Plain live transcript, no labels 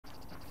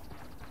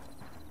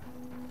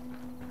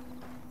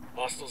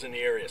Hostiles in the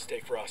area. Stay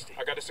frosty.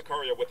 I got a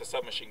Sicario with a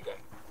submachine gun,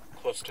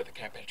 close to the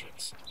camp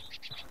entrance.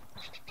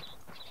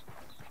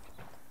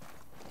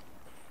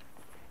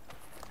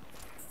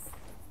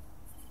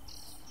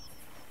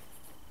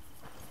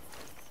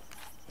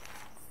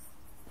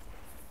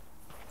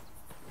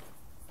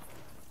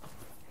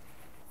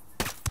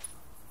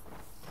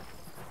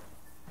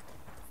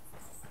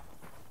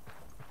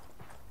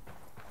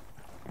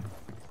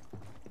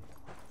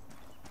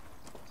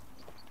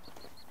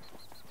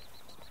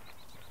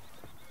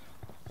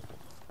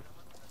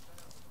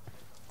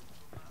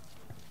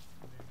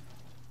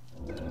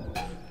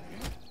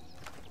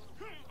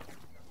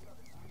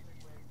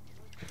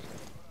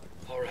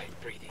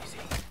 Breathe easy.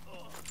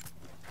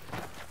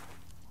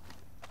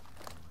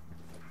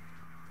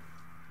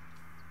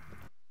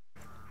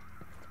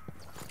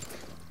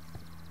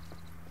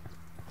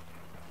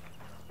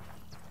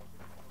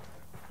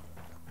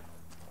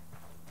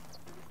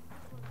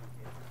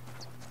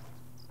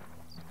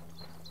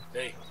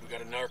 Hey, we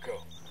got a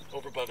narco.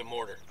 Over by the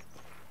mortar.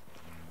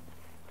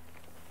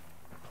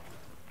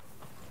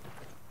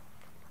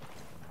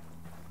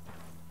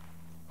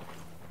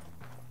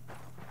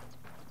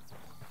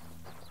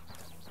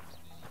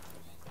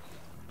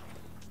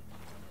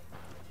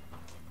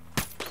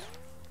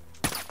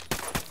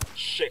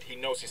 Shit, he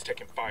knows he's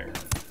taking fire.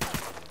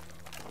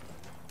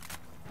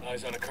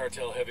 Eyes on a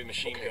cartel heavy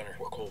machine Okay, gunner.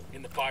 we're cool.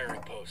 In the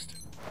firing post.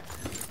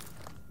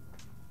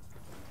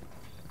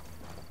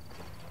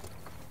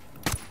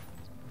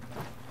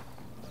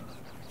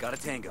 Got a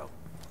tango.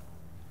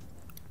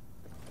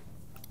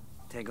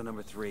 Tango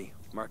number 3,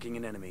 marking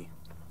an enemy.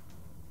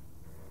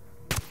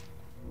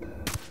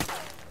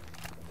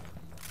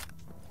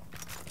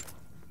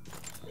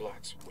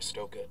 Relax, we're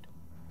still good.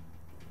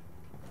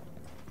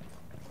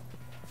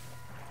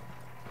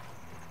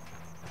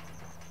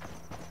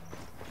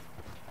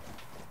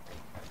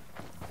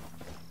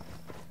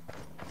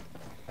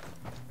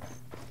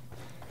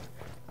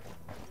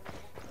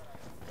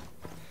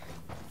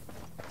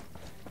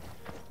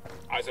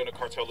 Eyes on a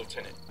cartel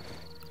lieutenant.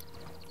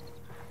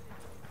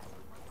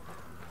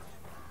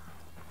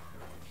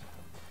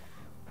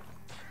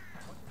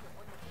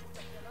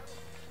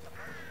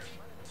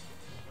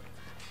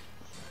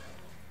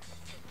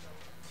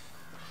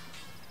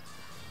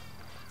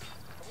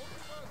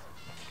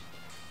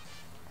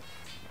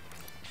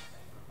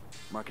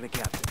 Marking a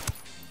captain.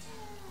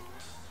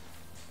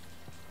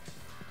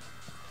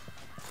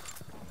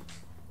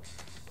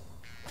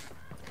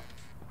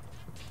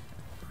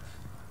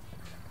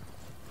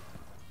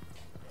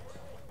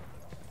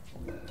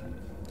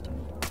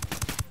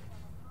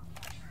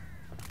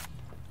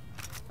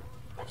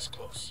 That was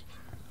close.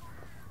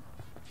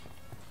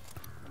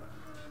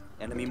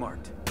 Enemy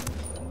marked.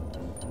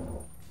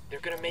 They're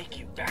gonna make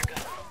you. Back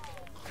up.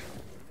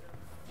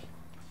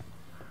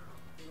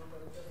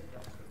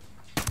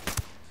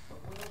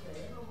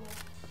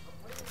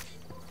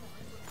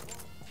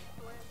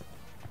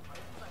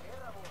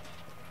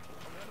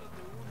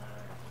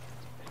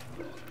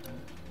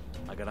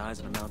 I got eyes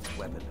on a mounted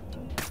weapon.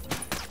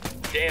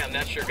 Damn,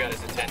 that sure got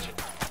his attention.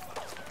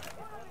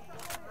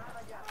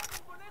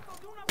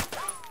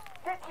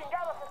 ¿Qué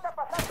chingados está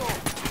pasando?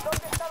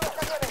 ¿Dónde están los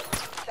cañones?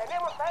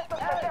 Tenemos a estos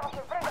pendejos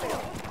enfrente.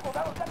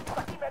 Jugados tantos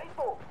aquí,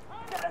 merito.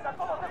 ¡Cierren a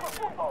todos esos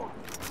puntos!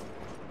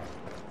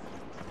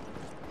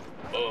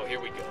 Oh, here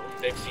we go.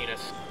 They've seen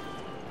us.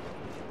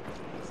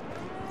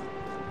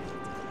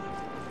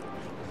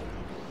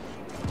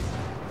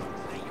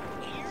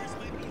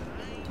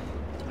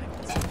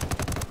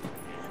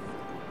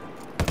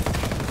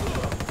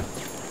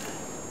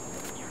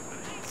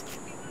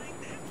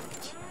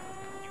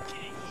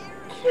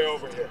 Clear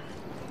over here.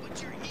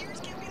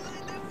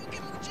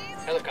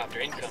 Helicopter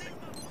incoming.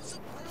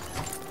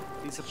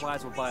 These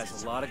supplies will buy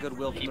us a lot of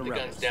goodwill from Keep the the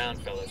rebels. guns down,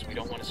 fellas. We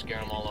don't want to scare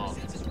them all off.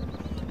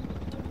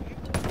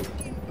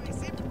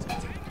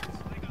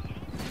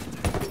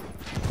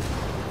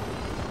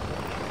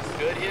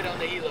 Good hit on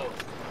the helo.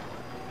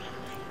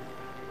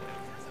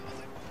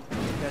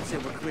 That's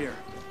it, we're clear.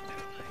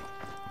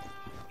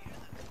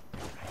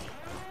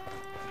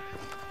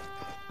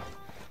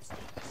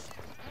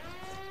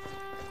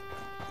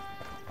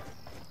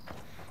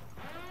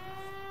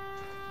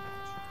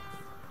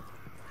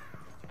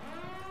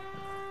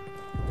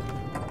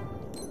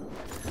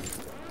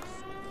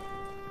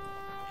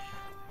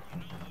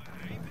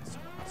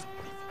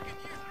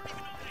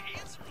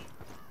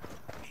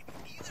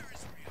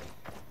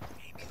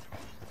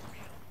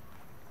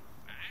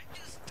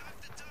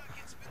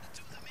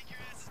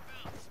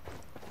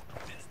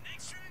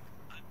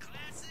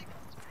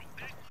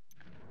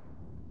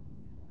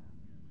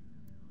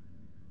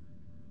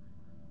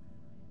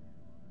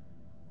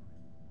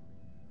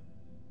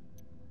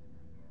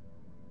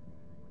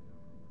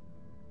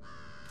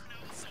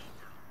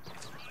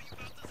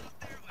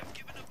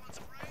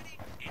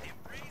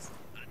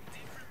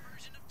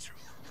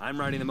 I'm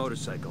riding the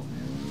motorcycle.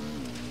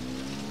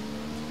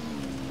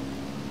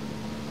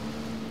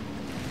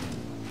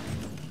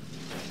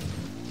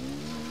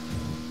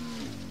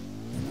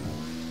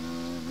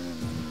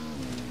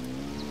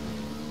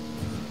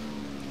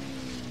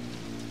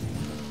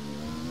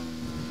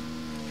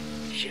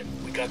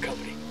 got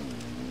company.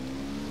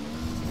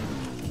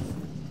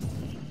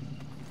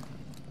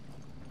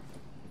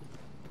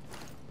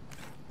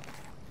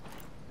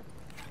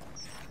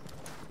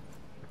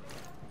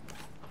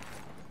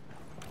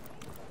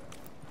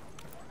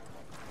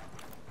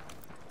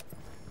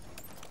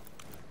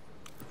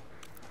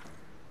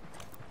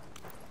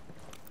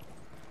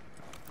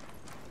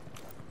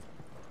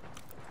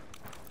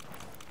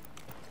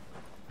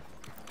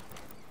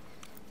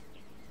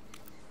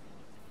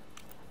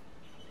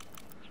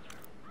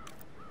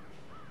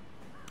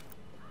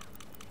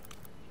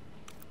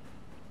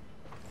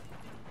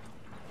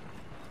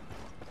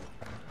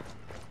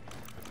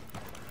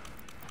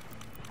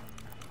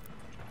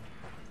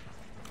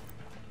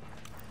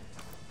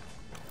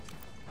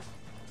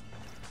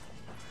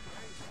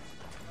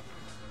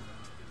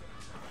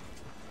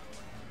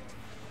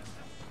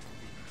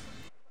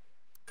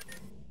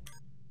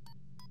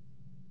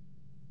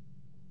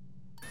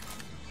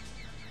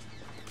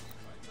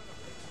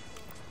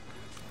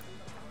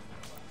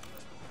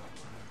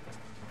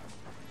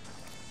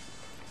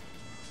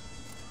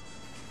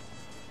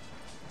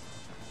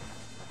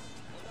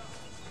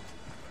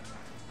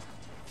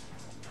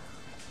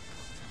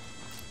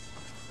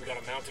 We got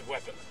a mounted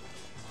weapon.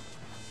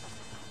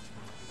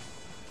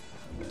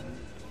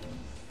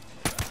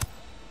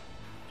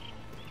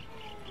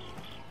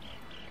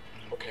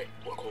 Okay,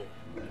 we're cool.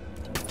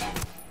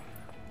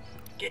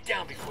 Get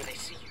down before they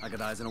see you. I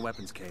got eyes on a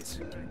weapons case.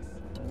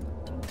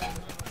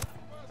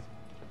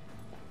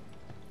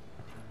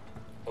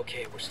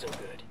 Okay, we're still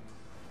good.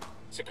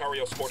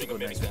 Sicario sporting a Go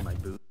next to my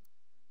minigun. boot.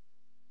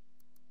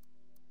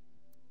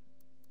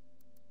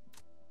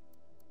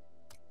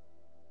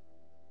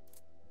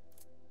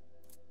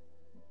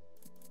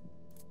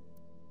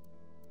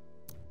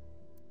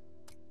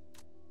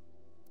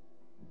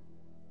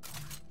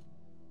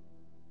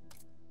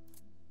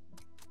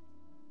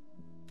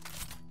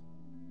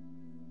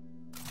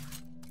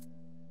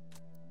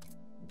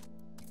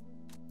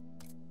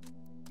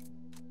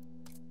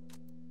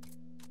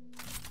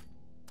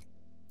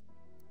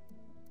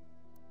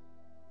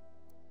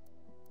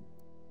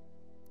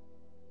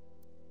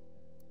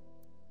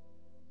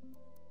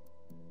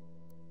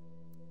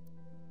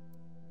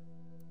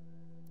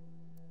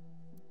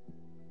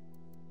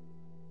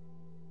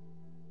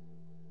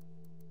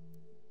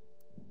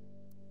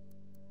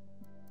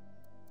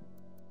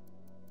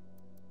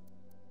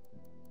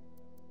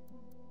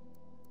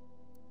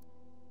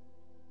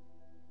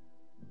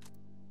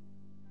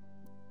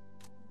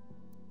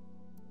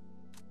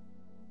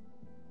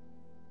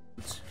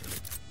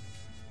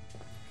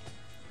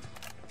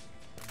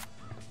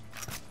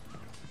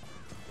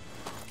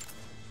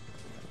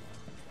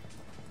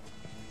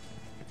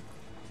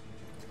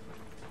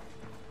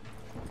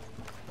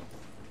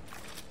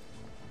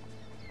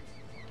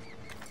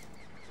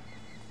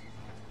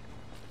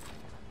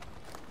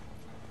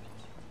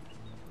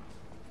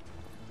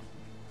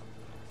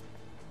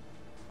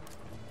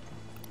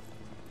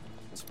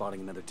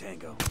 Spotting another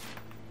tango.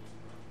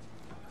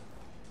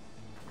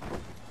 Oh,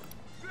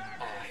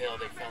 hell,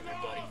 they found their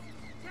buddy.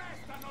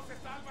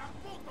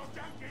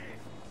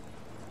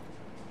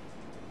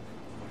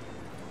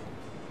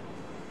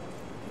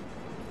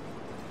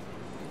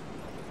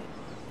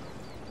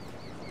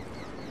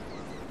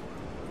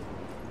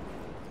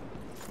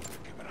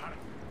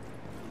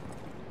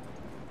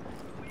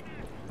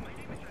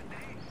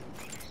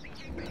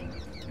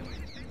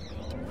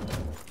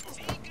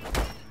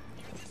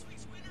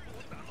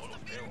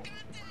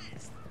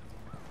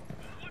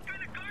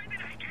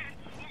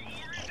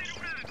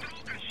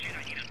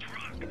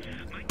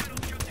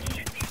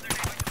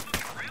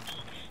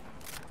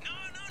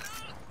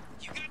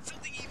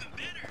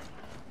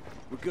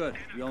 We're good.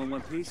 We all in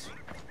one piece?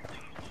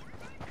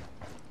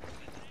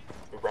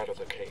 We're out of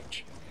the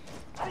cage.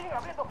 ¡Siguen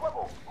abriendo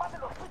fuego!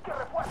 ¡Manden los switches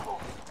refuerzo!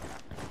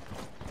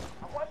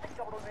 ¡Aguanten,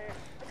 cabrones!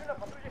 Hay una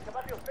patrulla que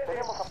va de ustedes.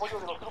 Tenemos apoyo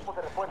de los grupos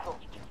de refuerzo.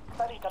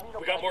 Están en camino.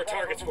 We got more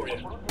targets for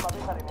you. Por última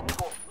vez al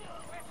enemigo.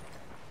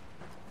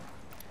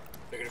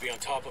 They're gonna be on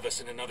top of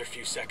us in another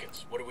few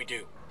seconds. What do we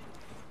do?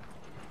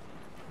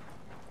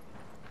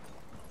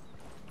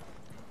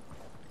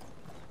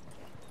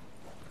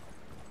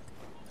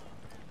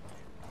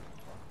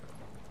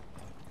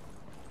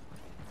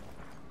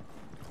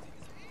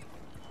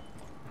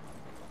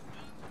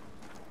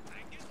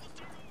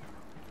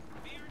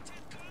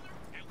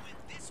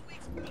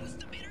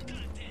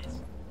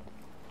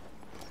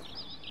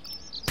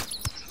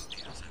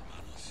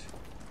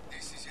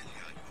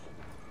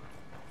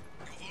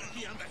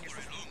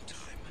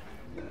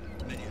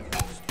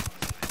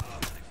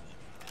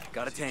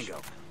 Got a tango.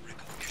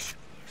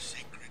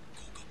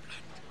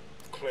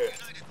 Clear.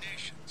 United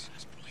Nations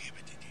has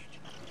prohibited it.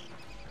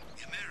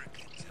 The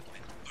Americans have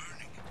been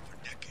burning it for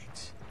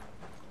decades.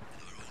 And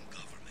our own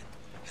government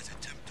has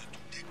attempted to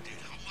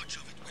dictate how much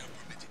of it we are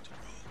permitted to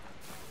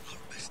grow.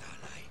 Our best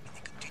ally in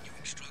the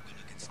continuing struggle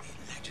against the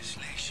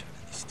legislation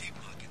and the state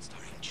against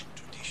our ancient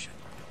tradition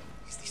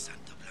is the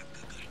Santa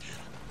Blanca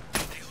cartel.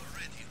 They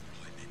already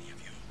employ many of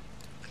you,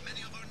 and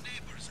many of our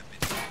neighbors have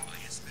been hit by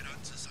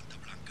Esperanza Santa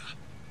Blanca.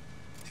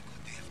 The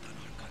good they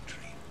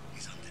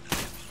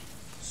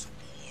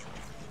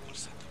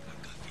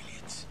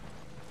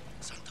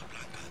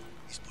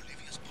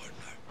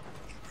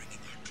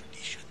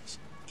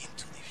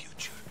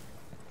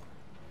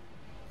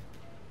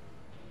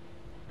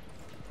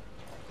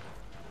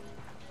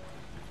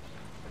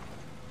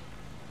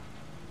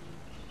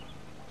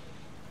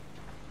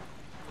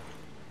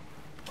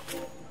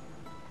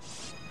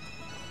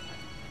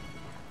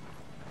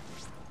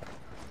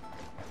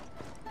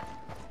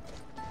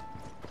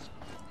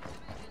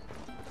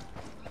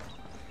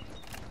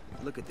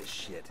look at this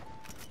shit.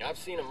 I've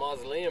seen a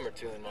mausoleum or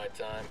two in my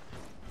time.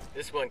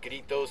 This one could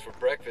eat those for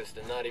breakfast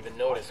and not even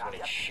notice when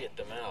it shit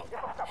them out.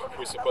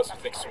 We're supposed to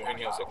think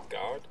Sueño's a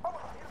god?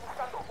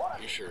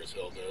 He sure as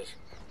hell does.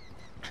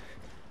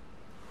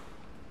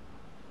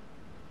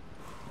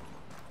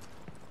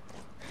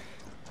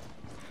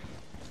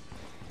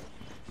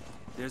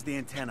 There's the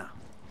antenna.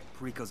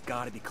 Perico's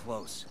gotta be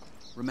close.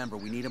 Remember,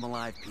 we need him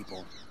alive,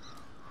 people.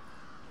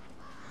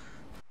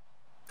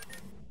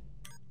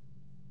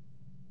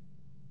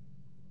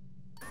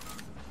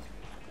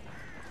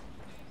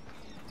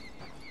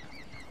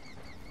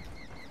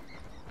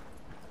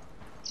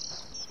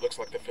 Looks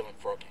like they're feeling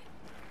froggy.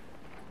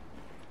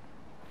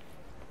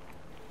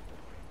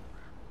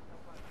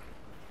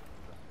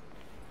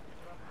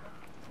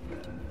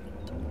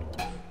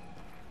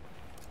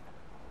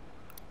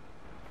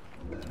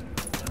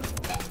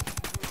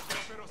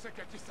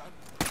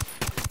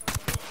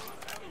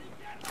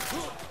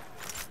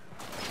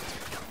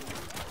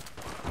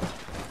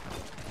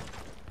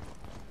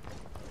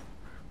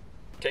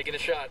 Taking a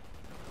shot.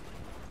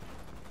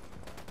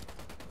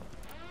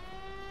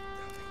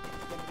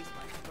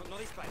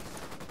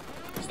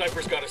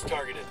 Sniper's got us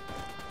targeted.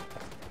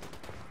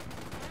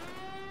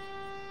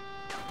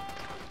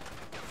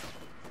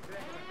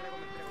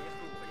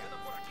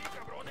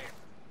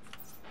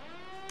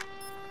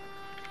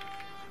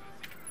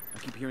 I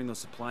keep hearing those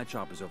supply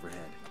choppers overhead.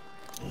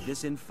 With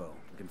this info,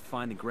 we can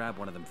find and grab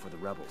one of them for the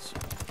rebels.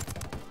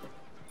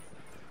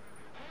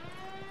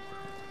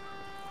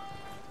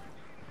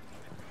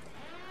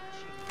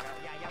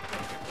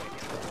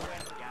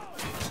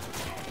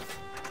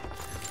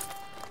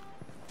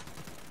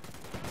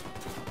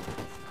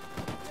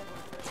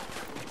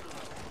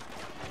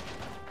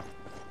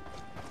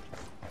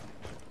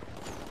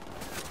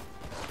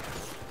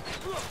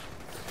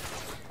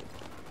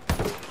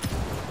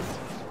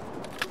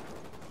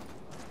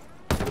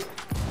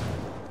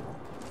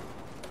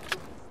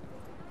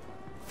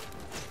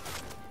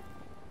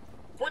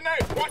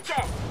 Grenade! Watch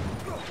out!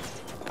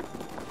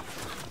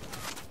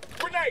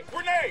 Grenade!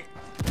 Grenade!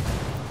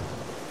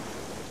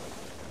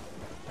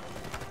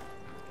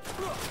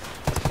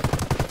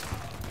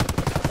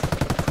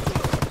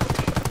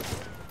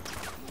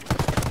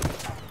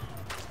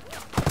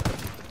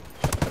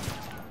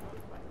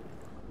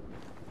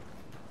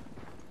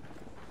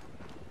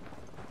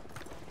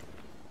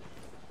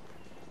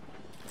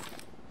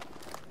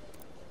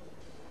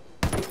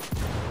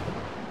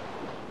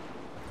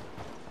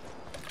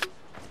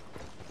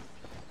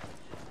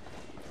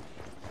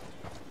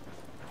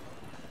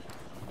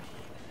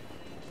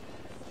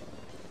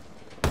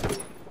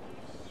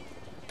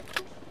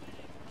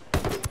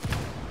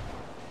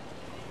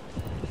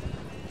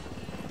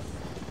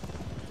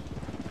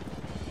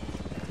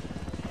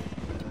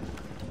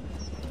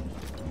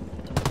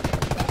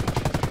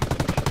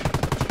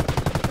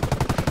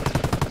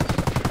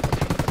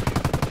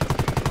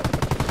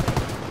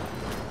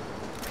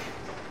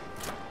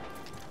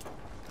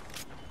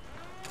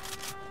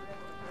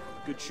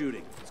 Good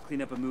shooting. Let's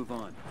clean up and move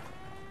on.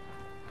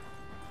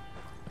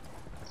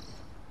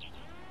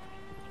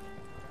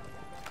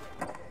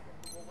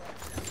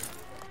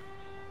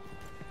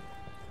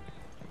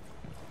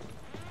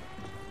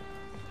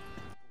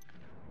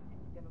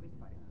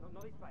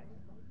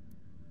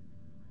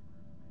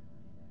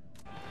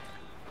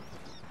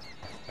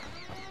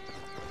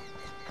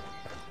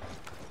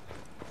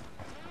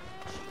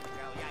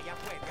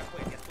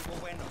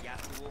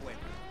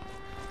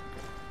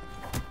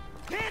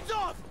 Hands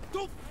off!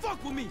 Don't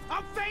fuck with me!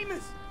 I'm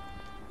famous!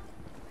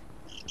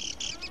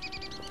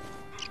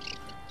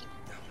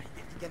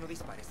 Ya no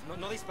dispares,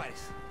 no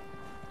dispares.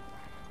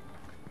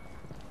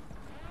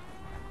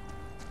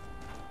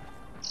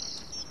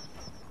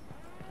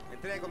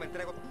 Me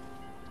entrego.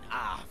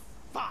 Ah,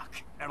 fuck!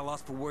 At a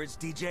loss for words,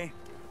 DJ?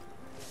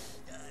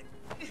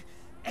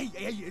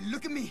 Hey,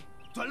 look at me!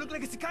 Do I look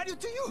like a sicario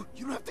to you?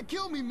 You don't have to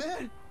kill me,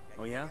 man!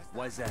 Oh yeah?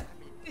 Why's that?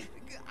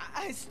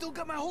 I still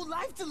got my whole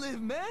life to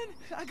live, man!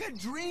 I got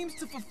dreams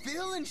to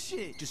fulfill and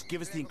shit! Just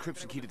give us the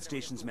encryption key to the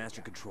station's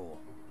master control.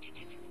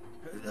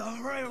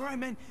 All right,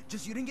 man.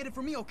 Just you didn't get it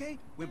from me, okay?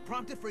 When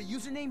prompted for a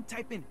username,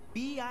 type in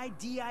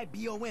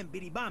BIDIBOM,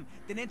 bidibom,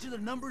 then enter the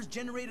numbers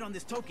generated on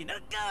this token.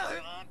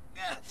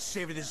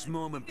 Savor this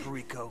moment,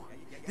 Perico.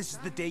 This is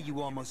the day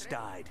you almost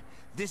died.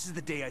 This is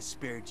the day I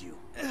spared you.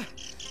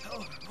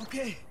 Oh,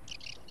 okay.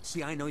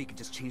 See, I know you can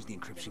just change the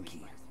encryption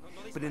key.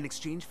 But in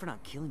exchange for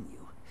not killing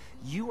you,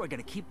 you are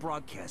gonna keep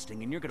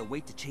broadcasting, and you're gonna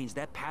wait to change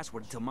that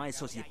password until my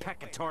associate Pat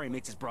Katari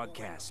makes his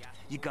broadcast.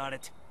 You got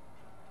it?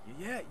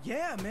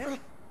 Yeah, man.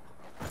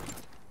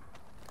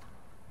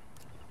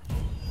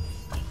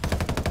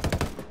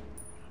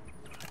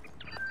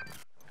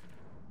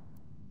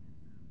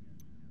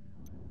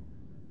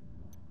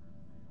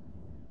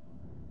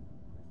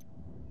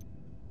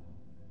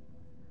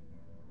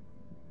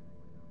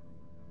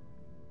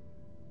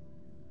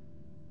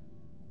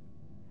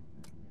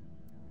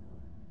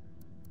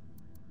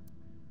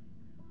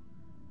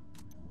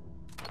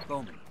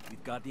 Bowman,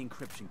 we've got the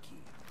encryption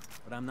key,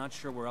 but I'm not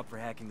sure we're up for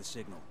hacking the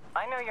signal.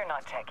 I know you're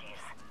not techies.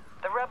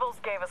 The rebels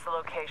gave us the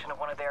location of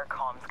one of their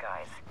comms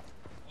guys.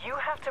 You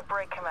have to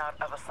break him out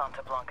of a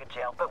Santa Blanca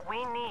jail, but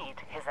we need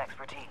his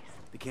expertise.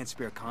 They can't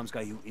spare a comms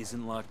guy who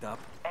isn't locked up?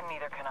 And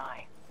neither can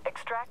I.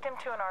 Extract him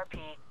to an RP,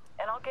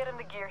 and I'll get him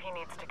the gear he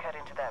needs to cut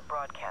into that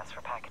broadcast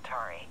for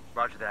Pakatari.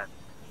 Roger that.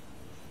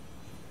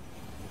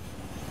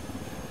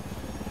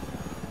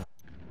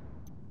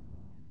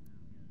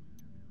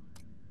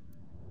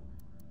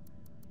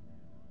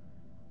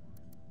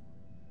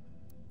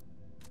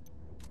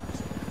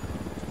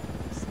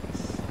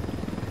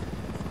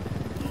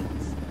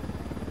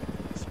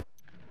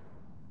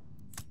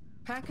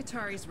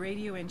 Pakatari's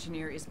radio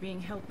engineer is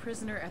being held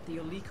prisoner at the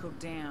Olico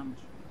Dam.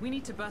 We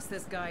need to bust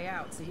this guy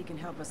out so he can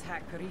help us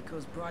hack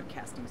Perico's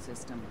broadcasting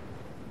system.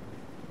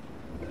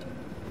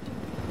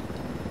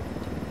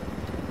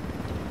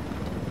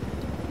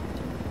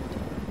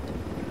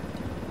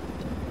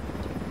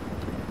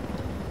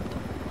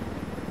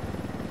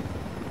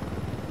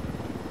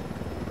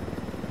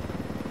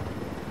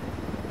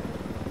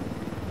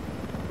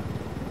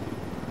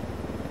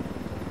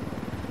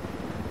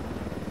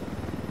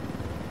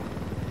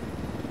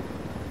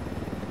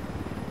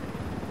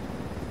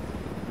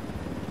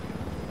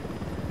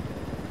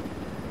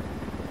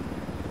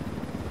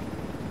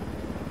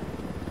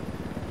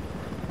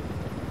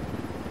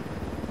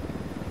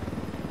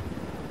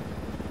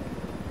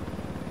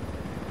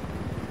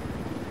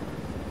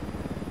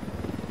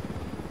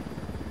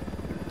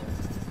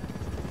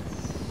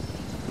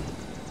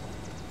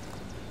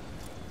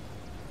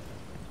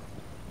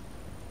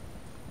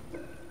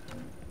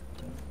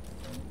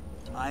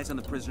 Eyes on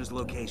the prisoner's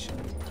location.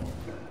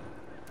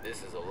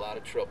 This is a lot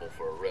of trouble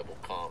for a rebel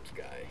comms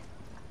guy.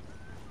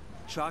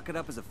 Chalk it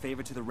up as a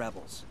favor to the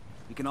rebels.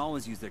 We can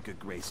always use their good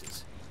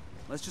graces.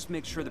 Let's just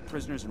make sure the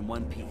prisoner's in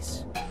one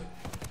piece.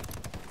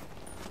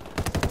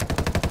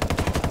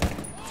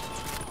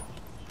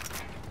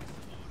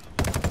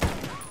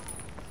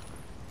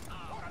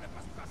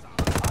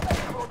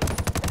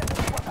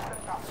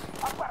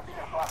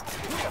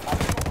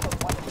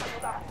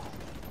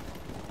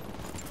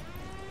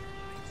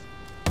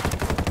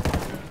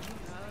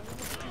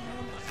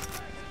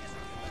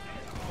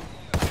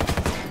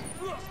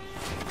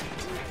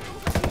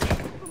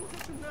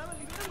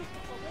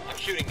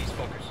 Shooting these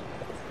fuckers.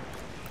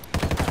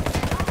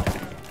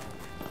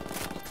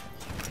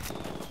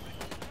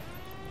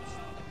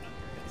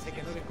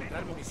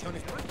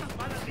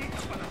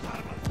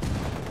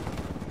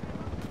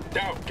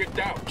 Down, get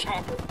down,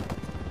 chopper.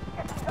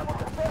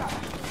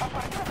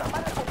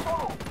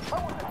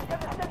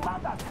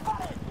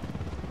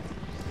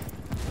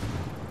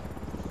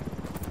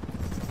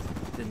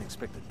 Didn't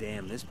expect a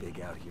dam this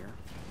big out here.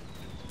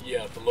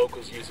 Yeah, the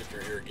locals use it for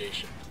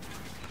irrigation.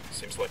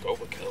 Seems like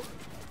overkill.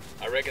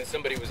 I reckon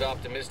somebody was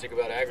optimistic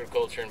about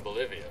agriculture in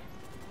Bolivia.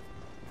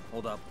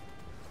 Hold up.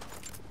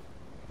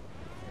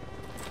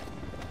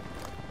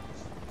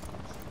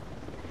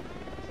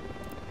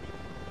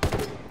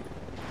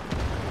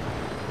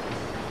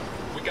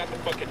 We got the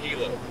fucking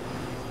helo.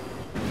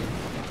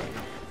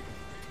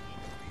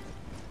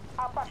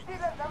 A partir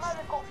del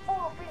llamado con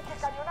puro pinche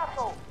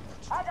cañonazo.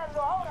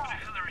 Háganlo ahora.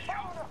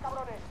 Vámonos,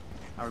 cabrones.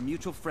 Our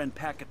mutual friend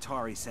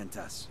Pakatari sent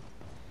us.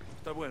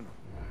 Está bueno.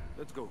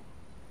 Let's go.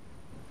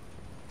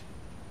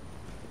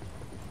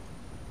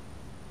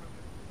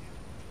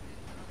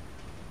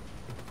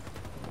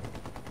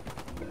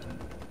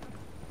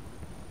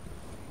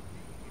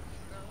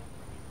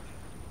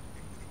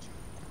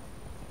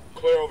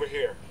 Clear over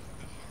here.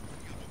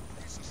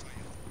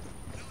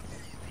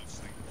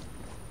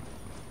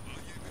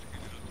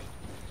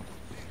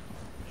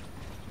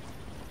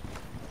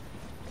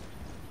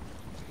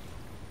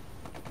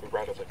 We're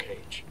out of the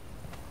cage.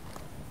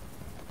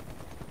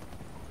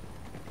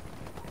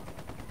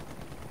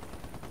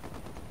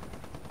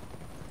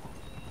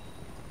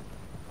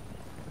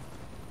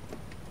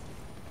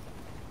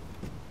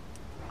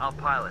 I'll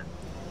pilot.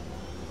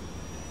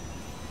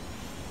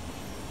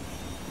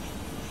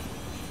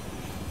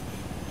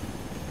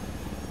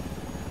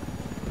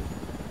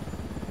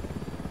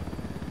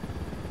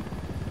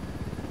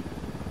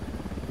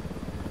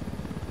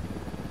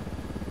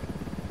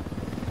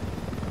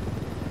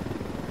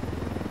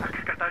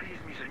 Pakatari is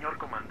mi señor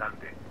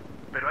comandante.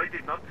 Pero I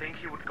did not think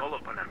he would call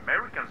upon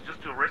Americans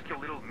just to rescue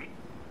little me.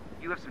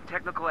 You have some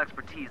technical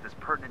expertise that's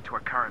pertinent to our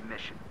current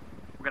mission.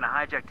 We're gonna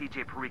hijack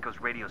DJ Perico's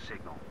radio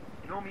signal.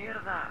 No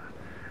mierda.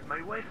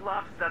 My wife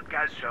loves that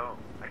guy's show.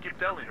 I keep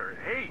telling her,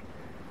 hey,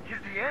 he's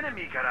the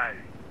enemy, caray.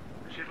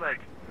 She's like,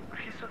 but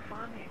he's so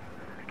funny.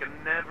 I can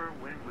never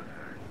win with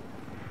her.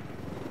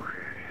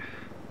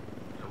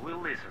 Mujeres. So we'll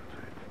listen to it.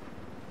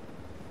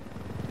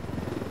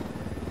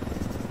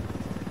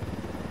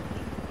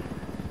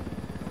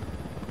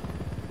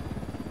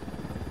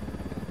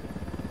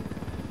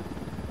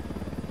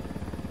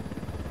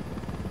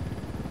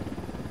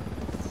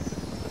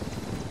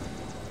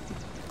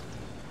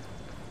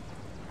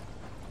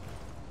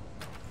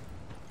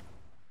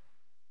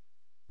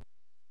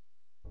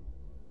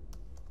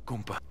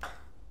 Compa,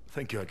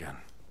 thank you again.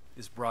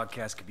 This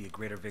broadcast could be a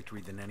greater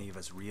victory than any of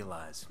us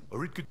realize.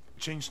 Or it could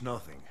change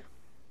nothing.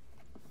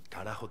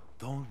 Carajo,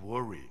 don't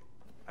worry.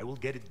 I will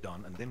get it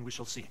done, and then we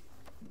shall see.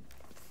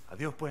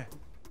 Adios, pues.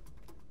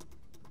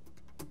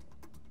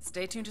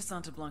 Stay tuned to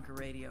Santa Blanca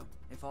Radio.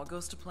 If all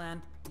goes to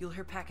plan, you'll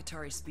hear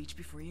Pacatari's speech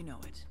before you know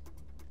it.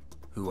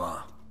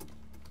 Hoo-ah.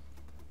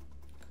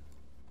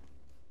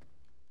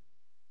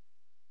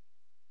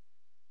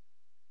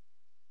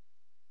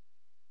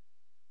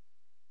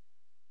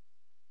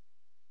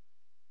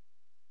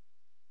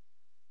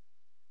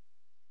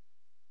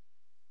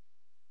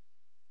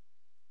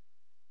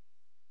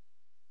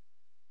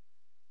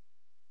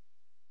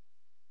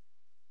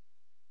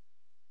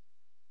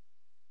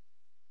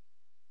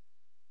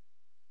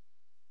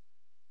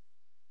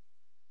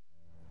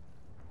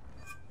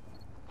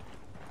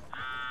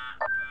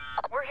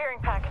 We're hearing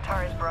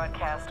Pacatari's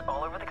broadcast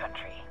all over the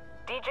country.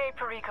 DJ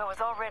Perico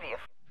is already a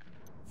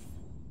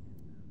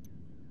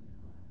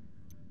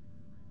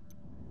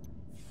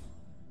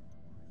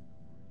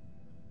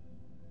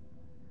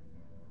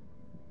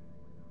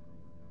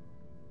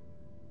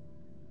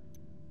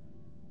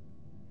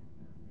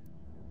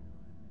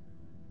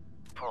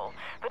fool,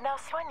 but now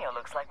Sueño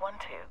looks like one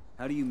too.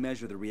 How do you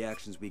measure the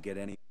reactions we get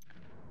any...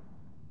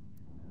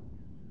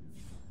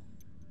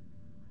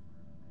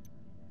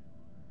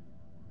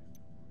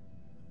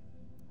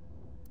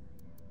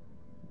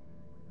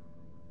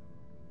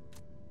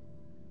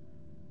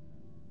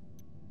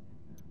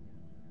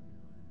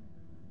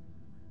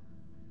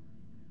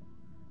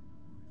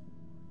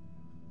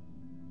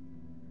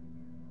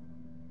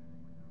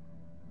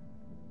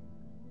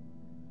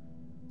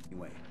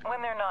 Anyway.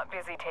 When they're not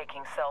busy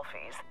taking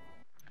selfies.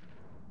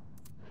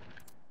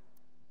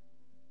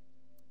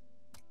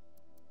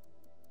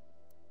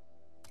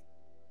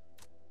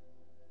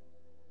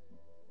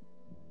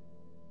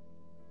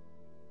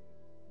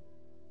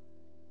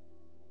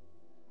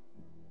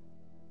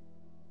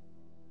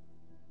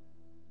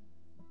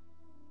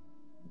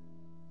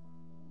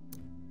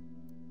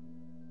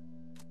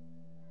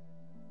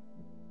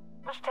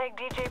 Hashtag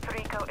DJ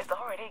Perico is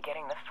already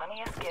getting the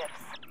funniest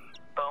gifts.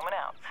 Bowman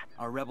out.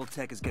 Our rebel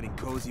tech is getting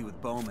cozy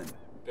with Bowman.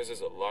 This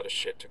is a lot of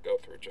shit to go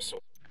through just so...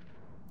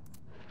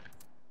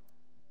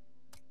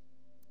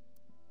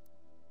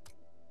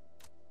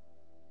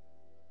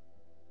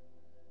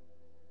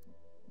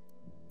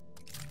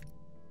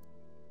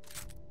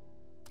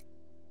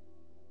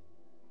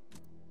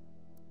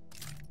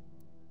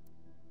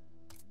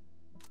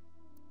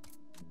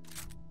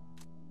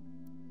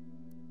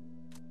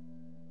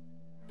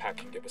 Pac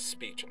can give a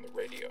speech on the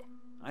radio.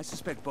 I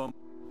suspect Bowman...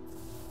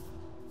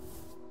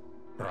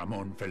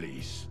 Ramon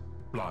Feliz,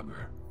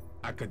 blogger,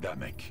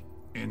 academic,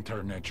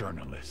 internet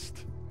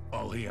journalist.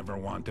 All he ever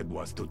wanted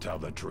was to tell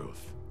the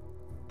truth.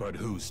 But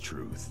whose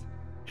truth?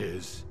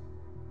 His?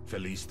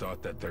 Feliz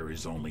thought that there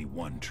is only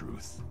one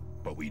truth.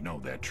 But we know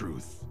that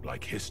truth,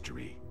 like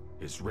history,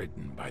 is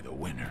written by the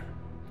winner.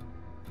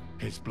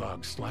 His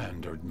blog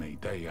slandered me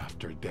day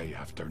after day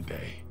after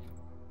day.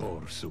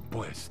 Por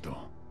supuesto,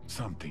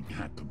 something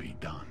had to be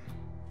done.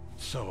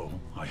 So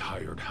I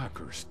hired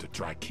hackers to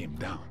track him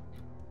down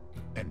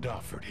and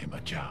offered him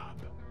a job.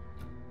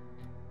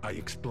 I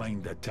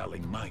explained that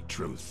telling my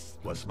truth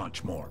was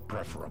much more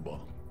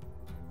preferable.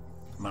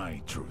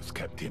 My truth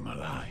kept him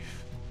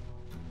alive.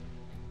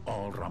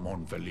 All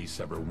Ramon Feliz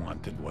ever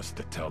wanted was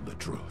to tell the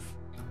truth.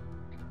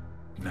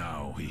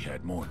 Now he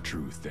had more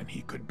truth than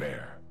he could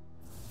bear.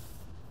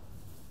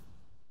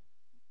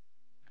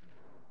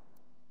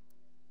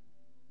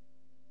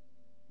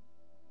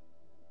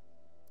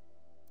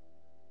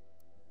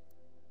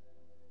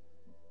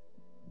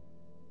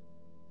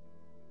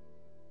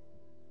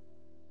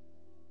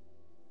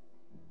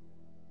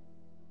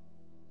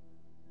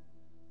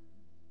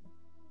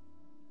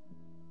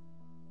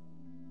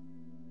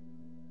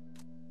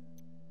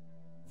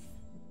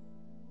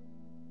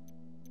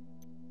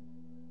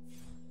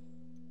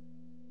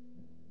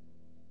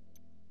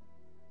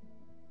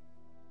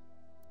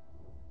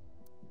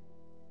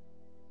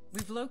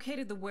 We've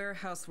located the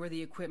warehouse where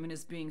the equipment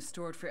is being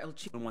stored for El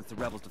Chico. wants the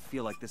rebels to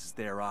feel like this is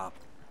their op.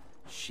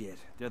 Shit,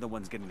 they're the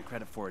ones getting the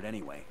credit for it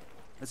anyway.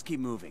 Let's keep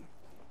moving.